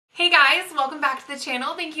Hey guys, welcome back to the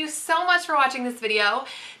channel. Thank you so much for watching this video.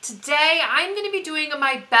 Today I'm going to be doing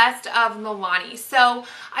my best of Milani. So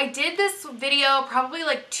I did this video probably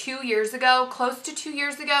like 2 years ago, close to 2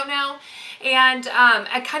 years ago now. And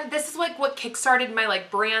this is like what kickstarted my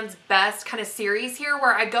like brands best kind of series here,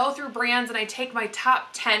 where I go through brands and I take my top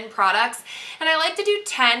 10 products. And I like to do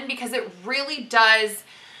 10 because it really does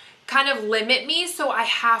kind of limit me. So I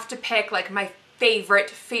have to pick like my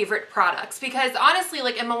favorite products, because honestly,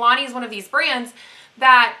 like, and Milani is one of these brands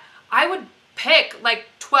that I would pick like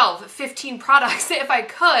 12, 15 products if I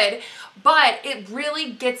could, but it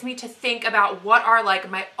really gets me to think about what are like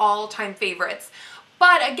my all-time favorites.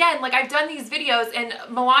 But again, like, I've done these videos, and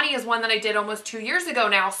Milani is one that I did almost 2 years ago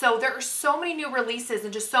now, so there are so many new releases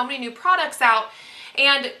and just so many new products out,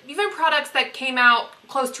 and even products that came out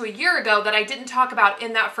close to a year ago that I didn't talk about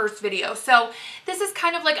in that first video. So this is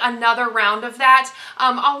kind of like another round of that.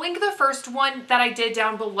 I'll link the first one that I did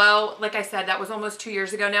down below. Like I said, that was almost 2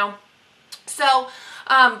 years ago now. So,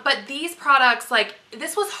 but these products, like,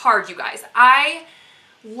 this was hard, you guys. I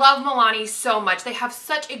love Milani so much. They have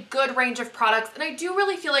such a good range of products, and I do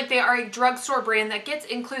really feel like they are a drugstore brand that gets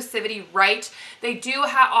inclusivity right. They do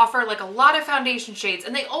offer like a lot of foundation shades,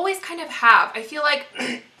 and they always kind of have. I feel like,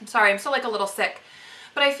 I'm sorry, I'm still like a little sick,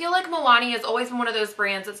 but I feel like Milani has always been one of those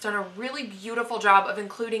brands that's done a really beautiful job of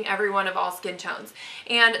including everyone of all skin tones.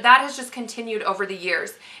 And that has just continued over the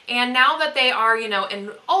years. And now that they are, you know,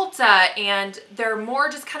 in Ulta and they're more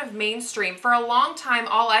just kind of mainstream, for a long time,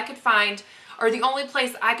 all I could find, or the only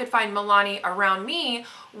place I could find Milani around me,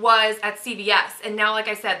 was at CVS. And now, like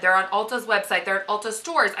I said, they're on Ulta's website. They're at Ulta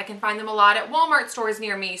stores. I can find them a lot at Walmart stores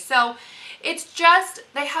near me. So it's just,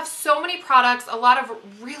 they have so many products, a lot of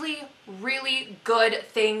really, really good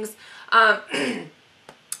things. I'm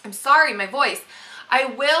sorry, my voice. I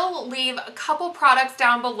will leave a couple products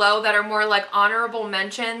down below that are more like honorable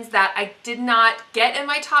mentions that I did not get in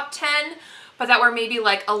my top 10, but that were maybe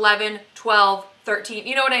like 11, 12, 13,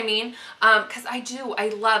 you know what I mean? Because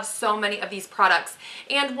I love so many of these products.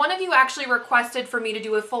 And one of you actually requested for me to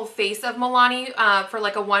do a full face of Milani for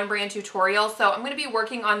like a one brand tutorial. So I'm going to be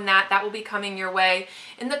working on that. That will be coming your way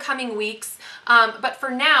in the coming weeks. But for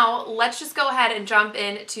now, let's just go ahead and jump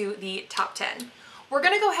into the top 10. We're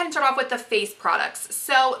going to go ahead and start off with the face products.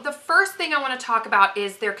 So the first thing I want to talk about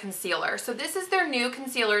is their concealer. So this is their new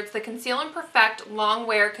concealer. It's the Conceal and Perfect Long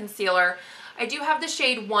Wear Concealer. I do have the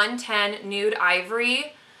shade 110 Nude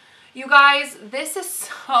Ivory. You guys, this is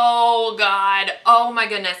so good. Oh my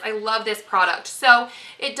goodness, I love this product. So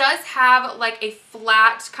it does have like a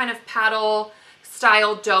flat kind of paddle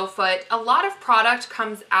style doe foot. A lot of product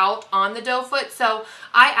comes out on the doe foot. So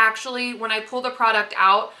I actually, when I pull the product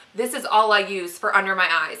out, this is all I use for under my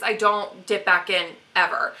eyes. I don't dip back in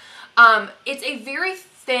ever. It's a very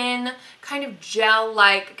thin kind of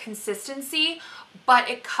gel-like consistency, but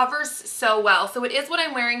it covers so well. So it is what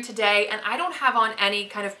I'm wearing today, and I don't have on any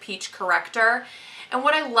kind of peach corrector. And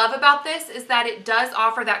what I love about this is that it does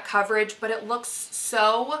offer that coverage, but it looks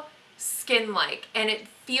so skin-like, and it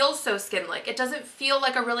feels so skin-like. It doesn't feel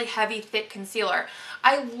like a really heavy, thick concealer.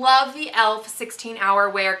 I love the e.l.f. 16-Hour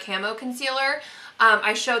Wear Camo Concealer.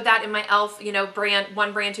 I showed that in my e.l.f., you know,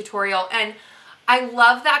 one brand tutorial, and I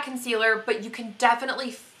love that concealer, but you can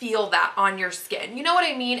definitely feel that on your skin. You know what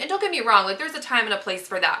I mean? And don't get me wrong, like, there's a time and a place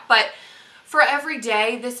for that. But for every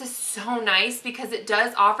day, this is so nice because it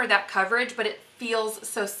does offer that coverage, but it feels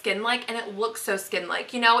so skin-like, and it looks so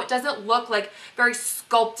skin-like. You know, it doesn't look like very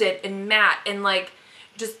sculpted and matte and like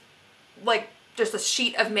just a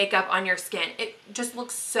sheet of makeup on your skin. It just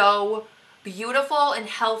looks so beautiful and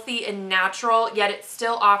healthy and natural, yet it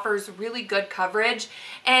still offers really good coverage.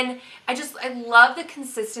 And I love the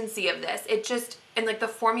consistency of this. It just, and like the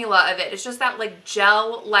formula of it, it's just that like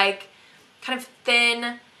gel, like kind of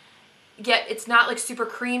thin, yet it's not like super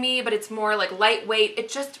creamy, but it's more like lightweight. It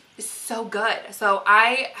just is so good. So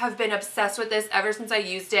I have been obsessed with this ever since I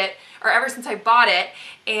used it, or ever since I bought it,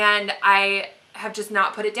 and I have just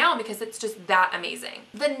not put it down because it's just that amazing.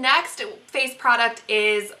 The next face product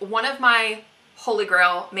is one of my holy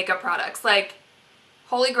grail makeup products, like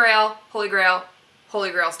holy grail, holy grail, holy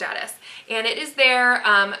grail status. And it is their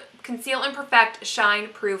Conceal and Perfect Shine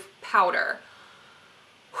Proof Powder.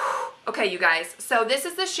 Okay, you guys, so this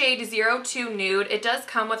is the shade 02 Nude. It does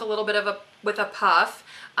come with a little bit of a puff,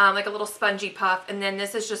 like a little spongy puff, and then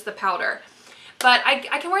this is just the powder. But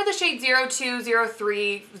I can wear the shade 02,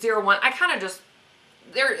 03, 01. I kind of just,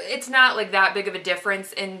 it's not like that big of a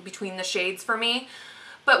difference in between the shades for me.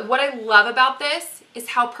 But what I love about this is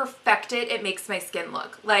how perfected it makes my skin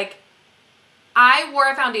look. Like, I wore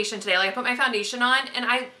a foundation today. Like, I put my foundation on,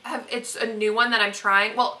 and it's a new one that I'm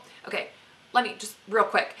trying. Well, okay, let me just real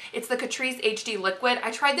quick. It's the Catrice HD Liquid.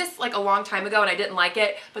 I tried this like a long time ago and I didn't like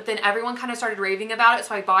it, but then everyone kind of started raving about it,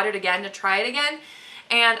 so I bought it again to try it again,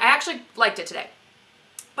 and I actually liked it today.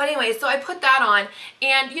 But anyway, so I put that on,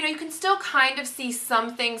 and you know, you can still kind of see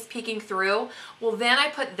some things peeking through. Well, then I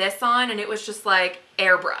put this on and it was just like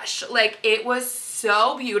airbrush. Like, it was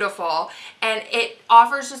so beautiful, and it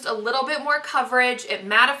offers just a little bit more coverage. It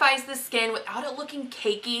mattifies the skin without it looking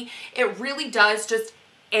cakey. It really does just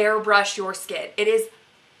airbrush your skin. It is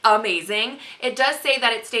amazing. It does say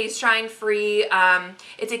that it stays shine free.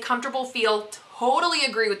 It's a comfortable feel. Totally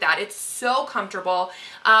agree with that. It's so comfortable.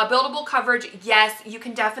 Buildable coverage, yes, you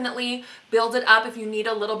can definitely build it up if you need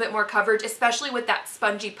a little bit more coverage, especially with that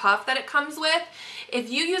spongy puff that it comes with. If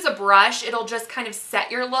you use a brush, it'll just kind of set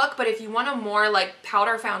your look, but if you want a more like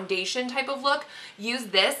powder foundation type of look, use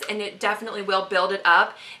this and it definitely will build it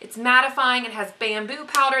up. It's mattifying. It has bamboo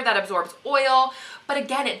powder that absorbs oil, but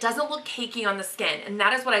again, it doesn't look cakey on the skin, and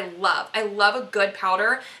that is what I love. I love a good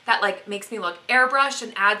powder that like makes me look airbrushed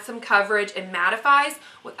and adds some coverage and mattifies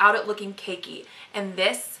without it looking cakey, and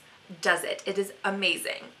this does it. It is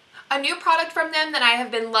amazing. A new product from them that I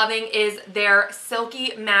have been loving is their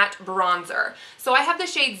Silky Matte Bronzer. So I have the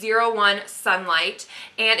shade 01 Sunlight,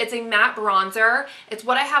 and it's a matte bronzer. It's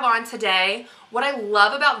what I have on today. What I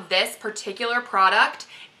love about this particular product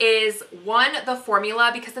is, one, the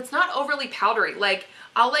formula, because it's not overly powdery. Like,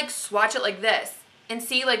 I'll like swatch it like this and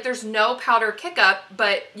see like there's no powder kick up,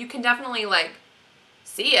 but you can definitely like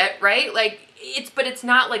see it, right? Like, but it's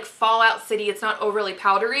not like Fallout City. It's not overly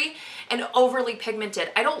powdery and overly pigmented.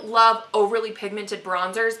 I don't love overly pigmented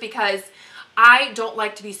bronzers because I don't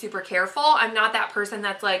like to be super careful. I'm not that person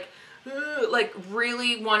that's like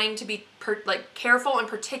really wanting to be careful and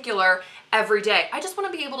particular every day. I just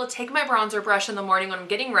want to be able to take my bronzer brush in the morning when I'm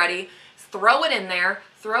getting ready, throw it in there,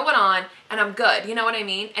 throw it on, and I'm good. You know what I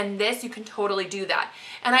mean? And this, you can totally do that.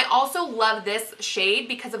 And I also love this shade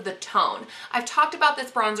because of the tone. I've talked about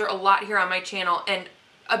this bronzer a lot here on my channel and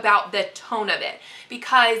about the tone of it,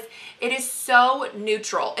 because it is so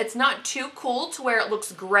neutral. It's not too cool to where it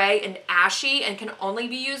looks gray and ashy and can only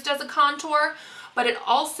be used as a contour, but it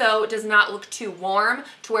also does not look too warm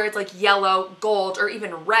to where it's like yellow, gold, or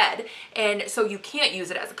even red, and so you can't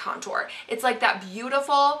use it as a contour. It's like that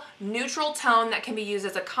beautiful neutral tone that can be used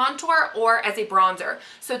as a contour or as a bronzer.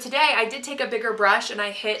 So today I did take a bigger brush and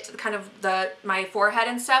I hit kind of my forehead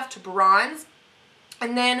and stuff to bronze,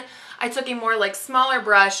 and then I took a more like smaller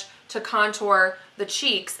brush to contour the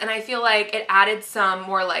cheeks, and I feel like it added some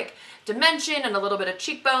more like dimension and a little bit of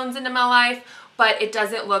cheekbones into my life, but it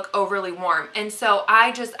doesn't look overly warm. And so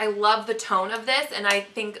I love the tone of this, and I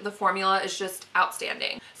think the formula is just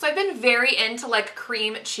outstanding. So I've been very into like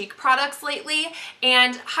cream cheek products lately,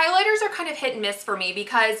 and highlighters are kind of hit and miss for me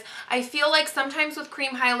because I feel like sometimes with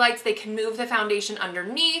cream highlights, they can move the foundation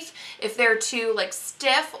underneath. If they're too like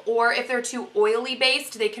stiff or if they're too oily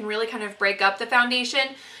based, they can really kind of break up the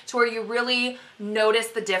foundation to where you really notice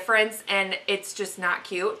the difference and it's just not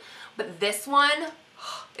cute. But this one,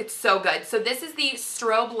 it's so good. So this is the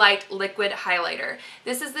Strobe Light Liquid Highlighter.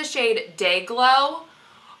 This is the shade Day Glow.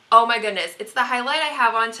 Oh my goodness, it's the highlight I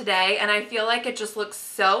have on today, and I feel like it just looks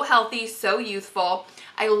so healthy, so youthful.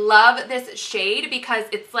 I love this shade because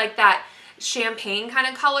it's like that champagne kind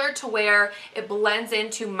of color to where it blends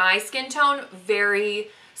into my skin tone very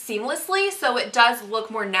seamlessly, so it does look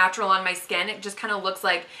more natural on my skin. It just kind of looks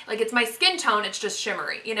like it's my skin tone, it's just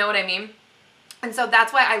shimmery, you know what I mean? And so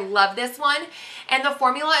that's why I love this one. And the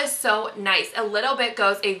formula is so nice. A little bit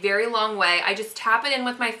goes a very long way. I just tap it in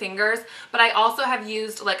with my fingers, but I also have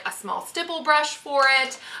used like a small stipple brush for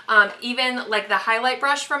it. Even like the highlight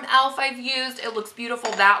brush from e.l.f. I've used. It looks beautiful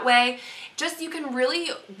that way. Just, you can really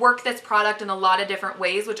work this product in a lot of different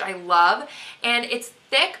ways, which I love. And it's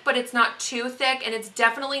thick, but it's not too thick, and it's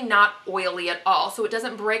definitely not oily at all. So it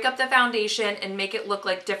doesn't break up the foundation and make it look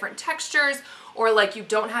like different textures or like you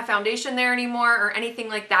don't have foundation there anymore or anything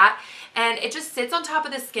like that. And it just sits on top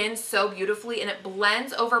of the skin so beautifully, and it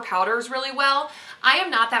blends over powders really well. I am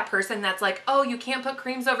not that person that's like, oh, you can't put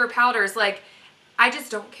creams over powders. Like, I just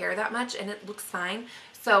don't care that much, and it looks fine.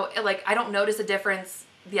 So like, I don't notice a difference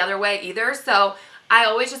the other way either. So I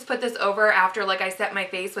always just put this over after like I set my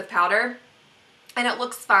face with powder, and it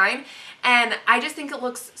looks fine. And I just think it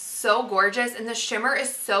looks so gorgeous, and the shimmer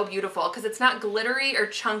is so beautiful because it's not glittery or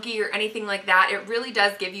chunky or anything like that. It really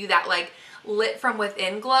does give you that like lit from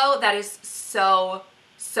within glow that is so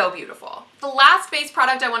beautiful. The last base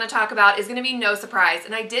product I want to talk about is going to be No Surprise,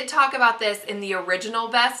 and I did talk about this in the original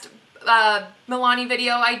best Milani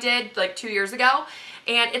video I did like 2 years ago,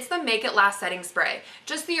 and it's the Make It Last setting spray.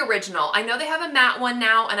 Just the original. I know they have a matte one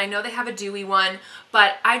now, and I know they have a dewy one,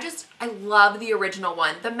 but I love the original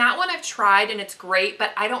one. The matte one I've tried and it's great,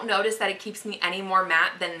 but I don't notice that it keeps me any more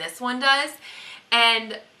matte than this one does.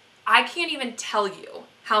 And I can't even tell you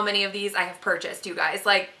how many of these I have purchased, you guys.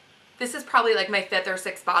 Like, this is probably like my 5th or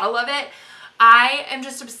 6th bottle of it. I am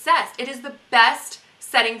just obsessed. It is the best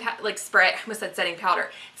setting spray. I almost said setting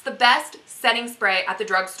powder. It's the best setting spray at the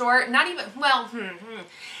drugstore. Not even, well,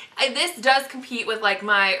 this does compete with like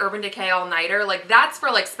my Urban Decay All Nighter. Like, that's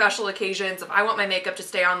for like special occasions. If I want my makeup to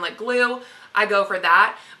stay on like glue, I go for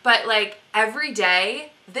that. But like every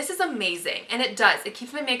day, this is amazing. And it does. It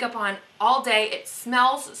keeps my makeup on all day. It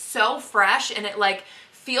smells so fresh, and it like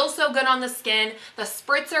feels so good on the skin. The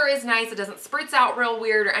spritzer is nice. It doesn't spritz out real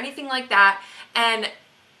weird or anything like that. And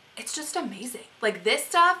it's just amazing. Like, this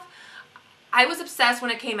stuff, I was obsessed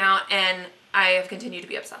when it came out, and I have continued to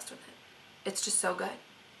be obsessed with it. It's just so good.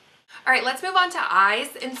 All right, let's move on to eyes.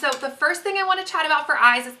 And so the first thing I want to chat about for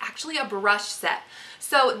eyes is actually a brush set.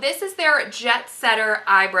 So this is their Jet Setter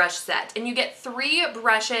eye brush set, and you get 3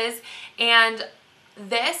 brushes. And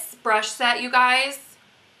this brush set, you guys,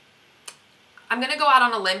 I'm going to go out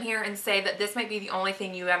on a limb here and say that this might be the only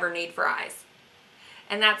thing you ever need for eyes.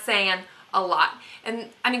 And that's saying a lot. And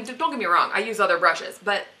I mean, don't get me wrong, I use other brushes,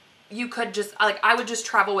 but you could just, like, I would just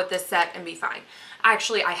travel with this set and be fine.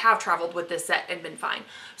 Actually, I have traveled with this set and been fine.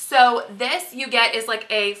 So this you get is like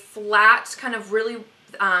a flat, kind of really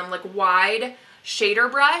like wide shader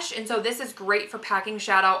brush. And so this is great for packing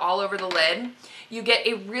shadow all over the lid. You get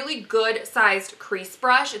a really good sized crease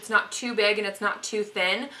brush. It's not too big and it's not too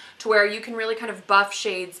thin, to where you can really kind of buff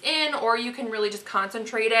shades in, or you can really just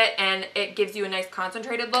concentrate it and it gives you a nice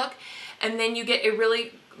concentrated look. And then you get a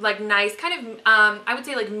really like nice kind of, I would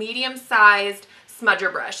say like medium sized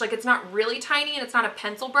smudger brush. Like, it's not really tiny and it's not a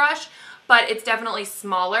pencil brush, but it's definitely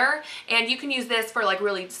smaller. And you can use this for like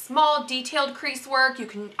really small detailed crease work.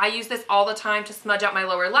 I use this all the time to smudge out my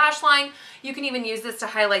lower lash line. You can even use this to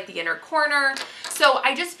highlight the inner corner. So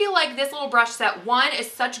I just feel like this little brush set, one,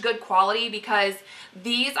 is such good quality, because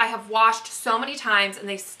these I have washed so many times and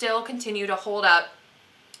they still continue to hold up.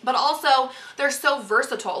 But also, they're so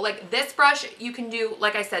versatile. Like, this brush, you can do,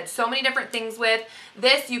 like I said, so many different things with.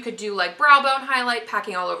 This, you could do like brow bone highlight,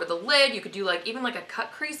 packing all over the lid. You could do like even like a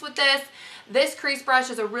cut crease with this. This crease brush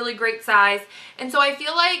is a really great size. And so I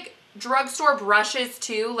feel like drugstore brushes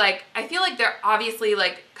too, like, I feel like they're obviously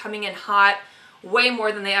like coming in hot way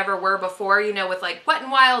more than they ever were before, you know, with like Wet n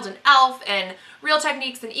Wild and e.l.f. and Real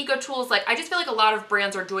Techniques and Eco Tools. Like, I just feel like a lot of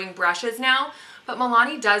brands are doing brushes now. But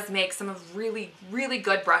Milani does make some of really, really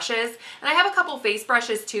good brushes. And I have a couple face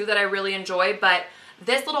brushes too that I really enjoy, but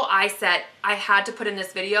this little eye set I had to put in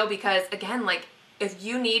this video because, again, like, if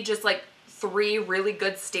you need just like 3 really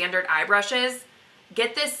good standard eye brushes,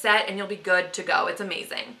 get this set and you'll be good to go. It's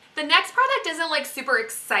amazing. The next product isn't like super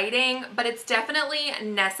exciting, but it's definitely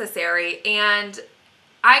necessary. And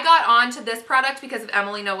I got onto this product because of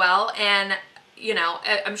Emily Noel, and you know,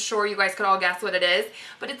 I'm sure you guys could all guess what it is,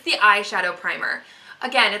 but it's the eyeshadow primer.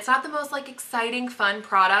 Again, it's not the most like exciting, fun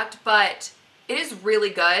product, but it is really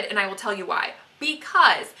good, and I will tell you why.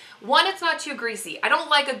 Because, one, it's not too greasy. I don't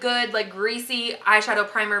like a good like greasy eyeshadow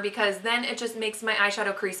primer, because then it just makes my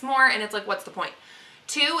eyeshadow crease more, and it's like, what's the point?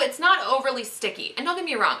 2, it's not overly sticky. And don't get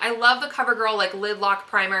me wrong, I love the CoverGirl like lid lock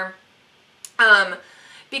primer.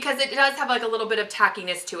 Because it does have like a little bit of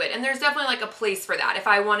tackiness to it. And there's definitely like a place for that if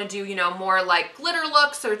I want to do, you know, more like glitter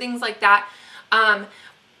looks or things like that. And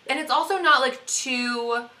it's also not like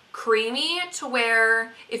too creamy to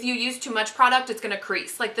where if you use too much product, it's going to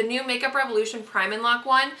crease. Like the new Makeup Revolution Prime and Lock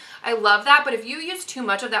one, I love that. But if you use too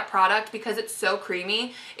much of that product, because it's so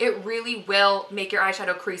creamy, it really will make your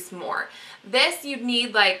eyeshadow crease more. This, you'd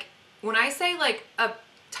need like, when I say like a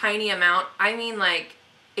tiny amount, I mean like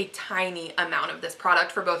a tiny amount of this product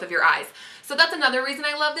for both of your eyes. So that's another reason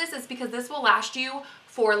I love this, is because this will last you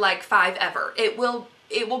for like 5 ever. It will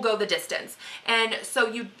go the distance. And so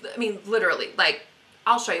I mean, literally, like,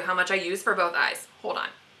 I'll show you how much I use for both eyes. Hold on.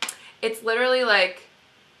 It's literally like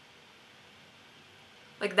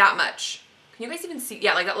that much. Can you guys even see?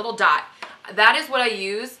 Yeah, like that little dot. That is what I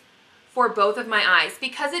use for both of my eyes.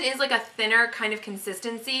 Because it is like a thinner kind of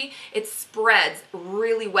consistency, it spreads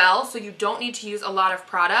really well, so you don't need to use a lot of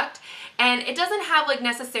product. And it doesn't have like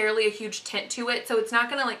necessarily a huge tint to it, so it's not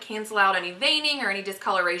gonna like cancel out any veining or any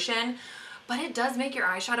discoloration, but it does make your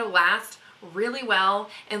eyeshadow last really well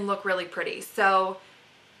and look really pretty. So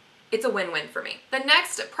it's a win-win for me. The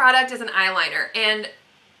next product is an eyeliner, and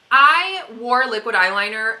I wore liquid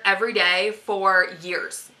eyeliner every day for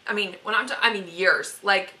years. I mean, I mean years,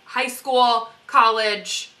 like high school,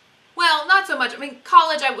 college, well, not so much. I mean,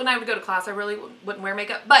 college, when I would go to class, I really wouldn't wear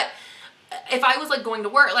makeup, but if I was like going to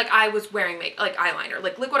work, like I was wearing like eyeliner,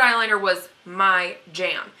 like liquid eyeliner was my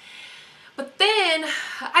jam. But then,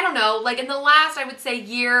 I don't know, like in the last, I would say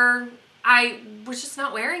year, I was just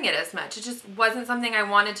not wearing it as much. It just wasn't something I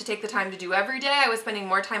wanted to take the time to do every day. I was spending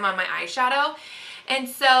more time on my eyeshadow. And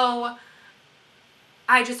so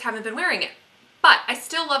I just haven't been wearing it. But I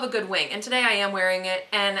still love a good wing. And today I am wearing it.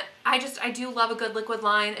 And I do love a good liquid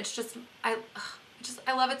line. It's just, I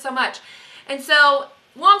love it so much. And so,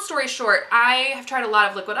 long story short, I have tried a lot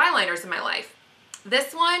of liquid eyeliners in my life.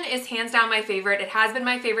 This one is hands down my favorite. It has been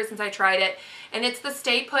my favorite since I tried it, and it's the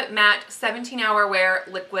Stay Put Matte 17-Hour Wear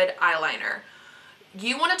Liquid Eyeliner.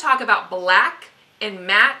 You want to talk about black and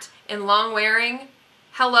matte and long wearing?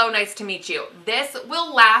 Hello, nice to meet you. This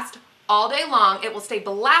will last all day long. It will stay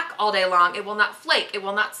black all day long. It will not flake. It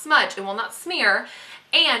will not smudge. It will not smear,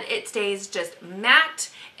 and it stays just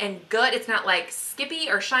matte and good. It's not like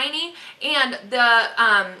skippy or shiny, and the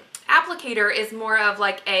applicator is more of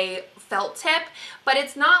like a felt tip, but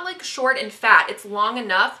it's not like short and fat. It's long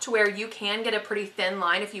enough to where you can get a pretty thin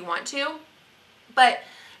line if you want to. But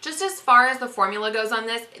just as far as the formula goes on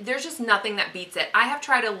this, there's just nothing that beats it. I have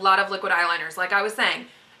tried a lot of liquid eyeliners, like I was saying,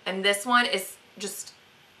 and this one is just,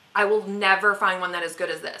 I will never find one that is as good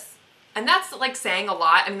as this. And that's like saying a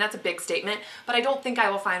lot. I mean, that's a big statement, but I don't think I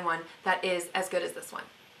will find one that is as good as this one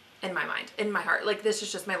in my mind, in my heart. Like, this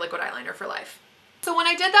is just my liquid eyeliner for life. So when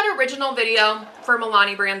I did that original video for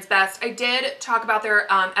Milani Brand's Best, I did talk about their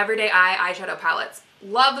Everyday Eye eyeshadow palettes.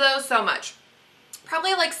 Love those so much.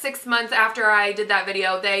 Probably like 6 months after I did that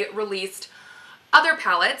video, they released other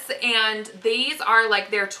palettes, and these are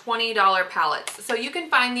like their $20 palettes. So you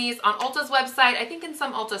can find these on Ulta's website, I think in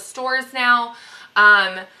some Ulta stores now,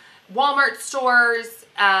 Walmart stores,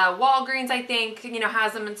 Walgreens, I think, you know,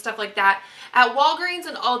 has them and stuff like that. At Walgreens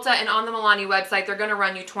and Ulta and on the Milani website, they're going to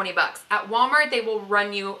run you 20 bucks. At Walmart, they will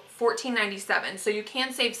run you $14.97. So you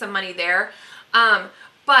can save some money there.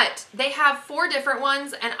 But they have 4 different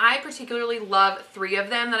ones, and I particularly love 3 of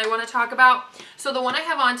them that I want to talk about. So the one I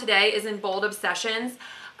have on today is in Bold Obsessions.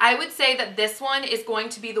 I would say that this one is going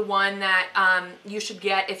to be the one that you should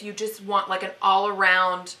get if you just want like an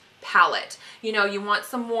all-around palette. You know, you want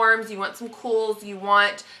some warms, you want some cools, you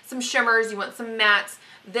want some shimmers, you want some mattes.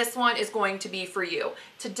 This one is going to be for you.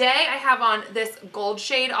 Today I have on this gold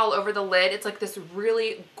shade all over the lid. It's like this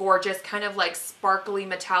really gorgeous kind of like sparkly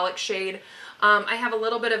metallic shade. I have a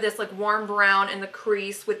little bit of this like warm brown in the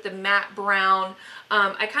crease with the matte brown.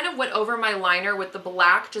 I kind of went over my liner with the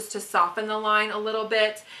black just to soften the line a little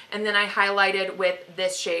bit, and then I highlighted with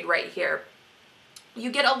this shade right here. You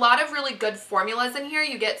get a lot of really good formulas in here.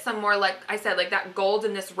 You get some more, like I said, like that gold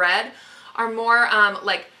and this red are more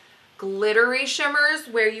like glittery shimmers,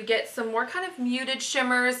 where you get some more kind of muted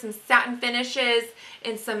shimmers, some satin finishes,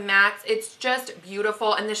 and some mattes. It's just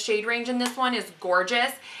beautiful, and the shade range in this one is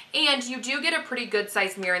gorgeous, and you do get a pretty good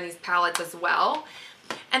size mirror in these palettes as well.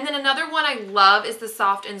 And then another one I love is the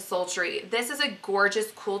Soft and Sultry. This is a gorgeous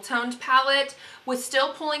cool toned palette with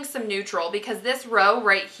still pulling some neutral, because this row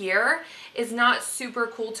right here is not super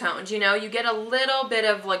cool toned. You know, you get a little bit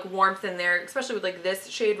of like warmth in there, especially with like this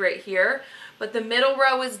shade right here. But the middle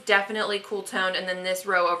row is definitely cool toned, and then this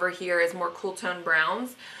row over here is more cool toned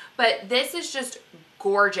browns. But this is just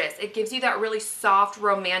gorgeous. It gives you that really soft,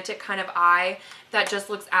 romantic kind of eye that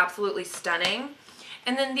just looks absolutely stunning.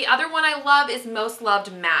 And then the other one I love is Most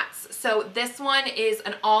Loved Mattes. So this one is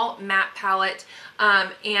an all matte palette,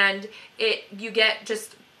 and you get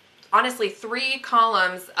just honestly 3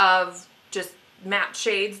 columns of just matte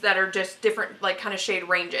shades that are just different like kind of shade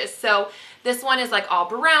ranges. So this one is like all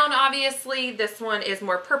brown, obviously. This one is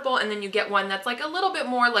more purple, and then you get one that's like a little bit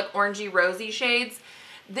more like orangey rosy shades.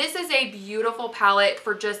 This is a beautiful palette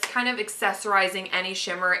for just kind of accessorizing any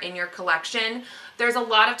shimmer in your collection. There's a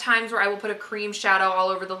lot of times where I will put a cream shadow all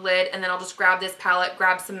over the lid, and then I'll just grab this palette,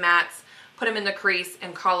 grab some mattes, put them in the crease,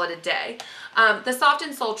 and call it a day. The Soft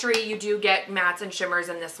and Sultry, you do get mattes and shimmers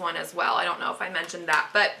in this one as well. I don't know if I mentioned that,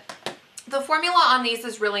 but the formula on these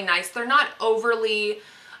is really nice. They're not overly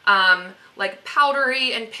like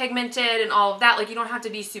powdery and pigmented and all of that. Like, you don't have to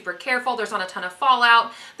be super careful. There's not a ton of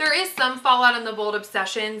fallout. There is some fallout in the Bold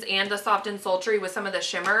Obsessions and the Soft and Sultry with some of the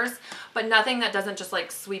shimmers, but nothing that doesn't just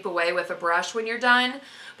like sweep away with a brush when you're done.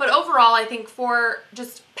 But overall, I think for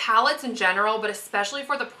just palettes in general, but especially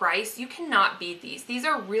for the price, you cannot beat these. These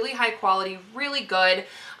are really high quality, really good.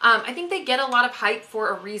 I think they get a lot of hype for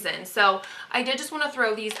a reason. So I did just want to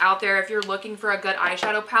throw these out there if you're looking for a good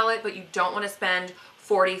eyeshadow palette, but you don't want to spend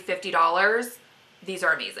 $40, $50. these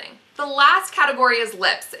are amazing. The last category is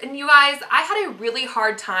lips. And you guys, I had a really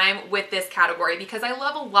hard time with this category because I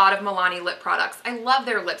love a lot of Milani lip products. I love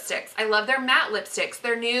their lipsticks. I love their matte lipsticks.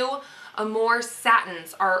 Their new Amore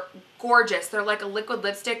Satins are gorgeous. They're like a liquid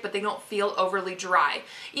lipstick, but they don't feel overly dry.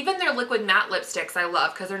 Even their liquid matte lipsticks I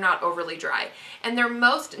love because they're not overly dry. And their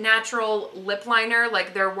most natural lip liner,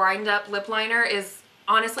 like their wind up lip liner, is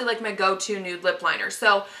honestly like my go-to nude lip liner.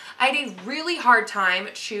 So I had a really hard time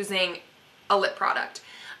choosing a lip product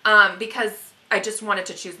because I just wanted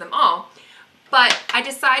to choose them all. But I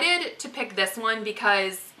decided to pick this one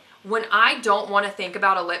because when I don't want to think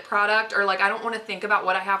about a lip product, or like I don't want to think about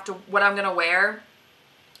what I'm gonna wear,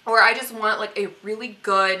 or I just want like a really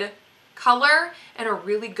good color and a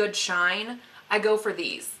really good shine, I go for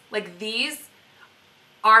these. Like these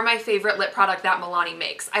are my favorite lip product that Milani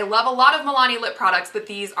makes. I love a lot of Milani lip products, but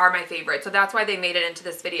these are my favorite. So that's why they made it into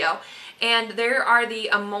this video. And there are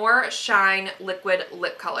the Amore Shine Liquid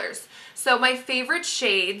Lip Colors. So my favorite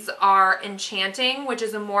shades are Enchanting, which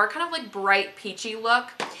is a more kind of like bright peachy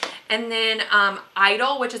look. And then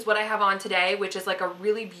Idol, which is what I have on today, which is like a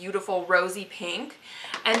really beautiful rosy pink.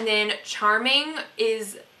 And then Charming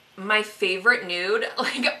is my favorite nude,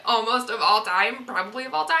 like almost of all time, probably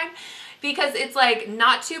of all time. Because it's like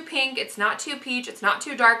not too pink, it's not too peach, it's not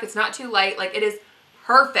too dark, it's not too light. Like it is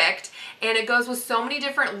perfect, and it goes with so many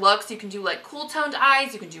different looks. You can do like cool toned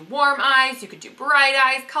eyes, you can do warm eyes, you can do bright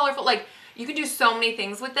eyes, colorful, like you can do so many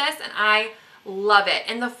things with this, and I love it.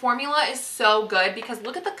 And the formula is so good because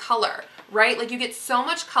look at the color, right? Like you get so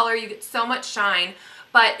much color, you get so much shine,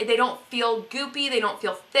 but they don't feel goopy, they don't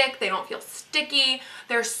feel thick, they don't feel sticky.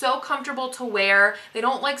 They're so comfortable to wear. They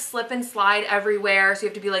don't like slip and slide everywhere, so you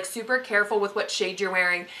have to be like super careful with what shade you're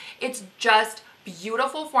wearing. It's just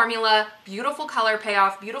beautiful formula, beautiful color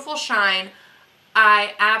payoff, beautiful shine.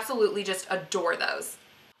 I absolutely just adore those.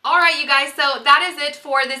 Alright you guys, so that is it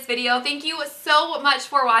for this video. Thank you so much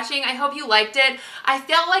for watching. I hope you liked it. I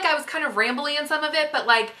felt like I was kind of rambly in some of it, but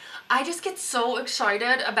like I just get so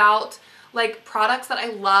excited about like products that I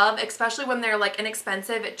love, especially when they're like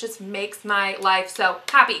inexpensive. It just makes my life so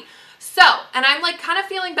happy. So, and I'm like kind of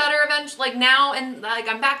feeling better eventually, like now, and like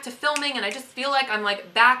I'm back to filming, and I just feel like I'm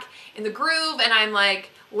like back in the groove, and I'm like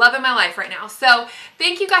loving my life right now. So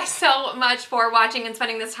thank you guys so much for watching and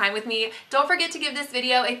spending this time with me. Don't forget to give this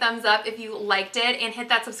video a thumbs up if you liked it, and hit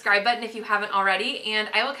that subscribe button if you haven't already, and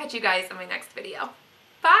I will catch you guys in my next video.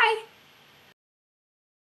 Bye!